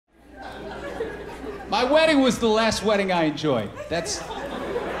My wedding was the last wedding I enjoyed. I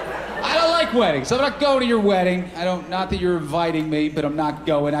don't like weddings. I'm not going to your wedding. Not that you're inviting me, but I'm not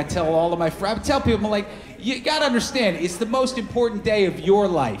going. I tell all of my friends, I tell people, I'm like, you gotta understand, it's the most important day of your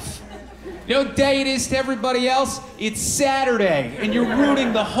life. You know what day it is to everybody else? It's Saturday, and you're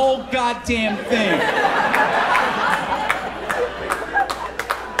ruining the whole goddamn thing.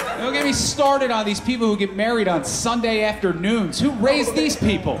 Don't get me started on these people who get married on Sunday afternoons. Who raised these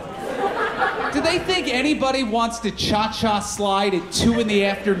people? Do they think anybody wants to cha-cha slide at 2 in the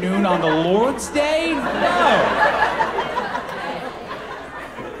afternoon on the Lord's Day? No.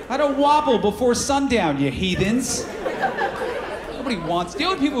 I don't wobble before sundown, you heathens. Nobody wants. The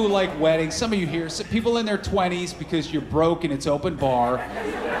only people who like weddings, some of you here, some people in their 20s because you're broke and it's open bar.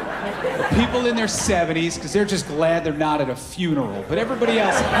 Or people in their 70s because they're just glad they're not at a funeral. But everybody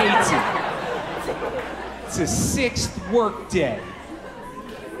else hates it. It's a 6th work day.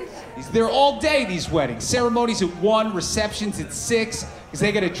 They're all day, these weddings. Ceremonies at 1, receptions at 6, because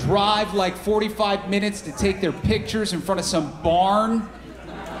they gotta drive like 45 minutes to take their pictures in front of some barn.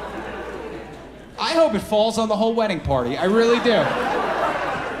 I hope it falls on the whole wedding party. I really do.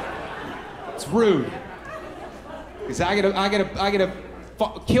 It's rude. Because I gotta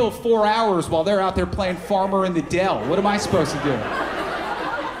kill 4 hours while they're out there playing Farmer in the Dell. What am I supposed to do?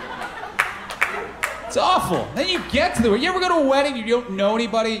 It's awful. Then you get to you ever go to a wedding, you don't know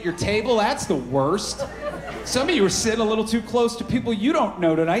anybody at your table? That's the worst. Some of you are sitting a little too close to people you don't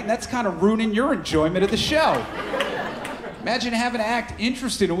know tonight, and that's kind of ruining your enjoyment of the show. Imagine having to act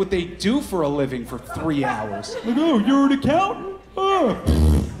interested in what they do for a living for 3 hours. Like, oh, you're an accountant? Oh.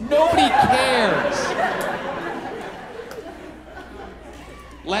 Nobody cares.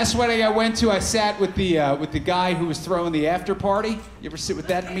 Last wedding I went to, I sat with the guy who was throwing the after party. You ever sit with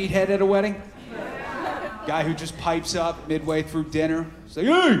that meathead at a wedding? Guy who just pipes up midway through dinner. He's like,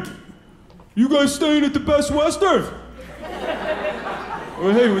 hey, you guys staying at the Best Western?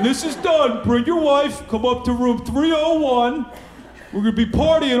 Well, hey, when this is done, bring your wife, come up to room 301. We're gonna be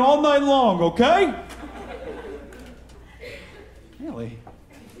partying all night long, okay? Really?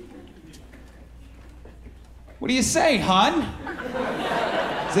 What do you say, hun?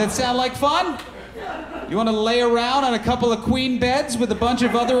 Does that sound like fun? You want to lay around on a couple of queen beds with a bunch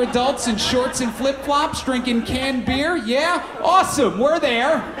of other adults in shorts and flip-flops drinking canned beer? Yeah? Awesome, we're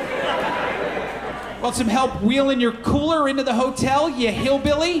there. Want some help wheeling your cooler into the hotel, you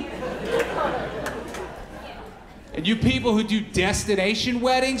hillbilly? And you people who do destination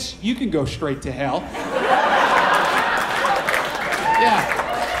weddings, you can go straight to hell. Yeah.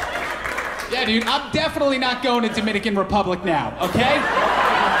 Yeah, dude, I'm definitely not going to Dominican Republic now, okay?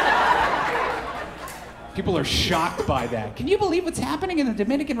 People are shocked by that. Can you believe what's happening in the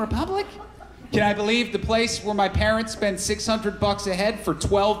Dominican Republic? Can I believe the place where my parents spend $600 a head for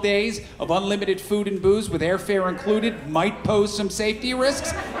 12 days of unlimited food and booze with airfare included might pose some safety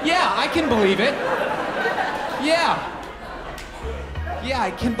risks? Yeah, I can believe it. Yeah. Yeah,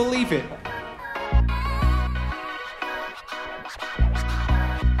 I can believe it.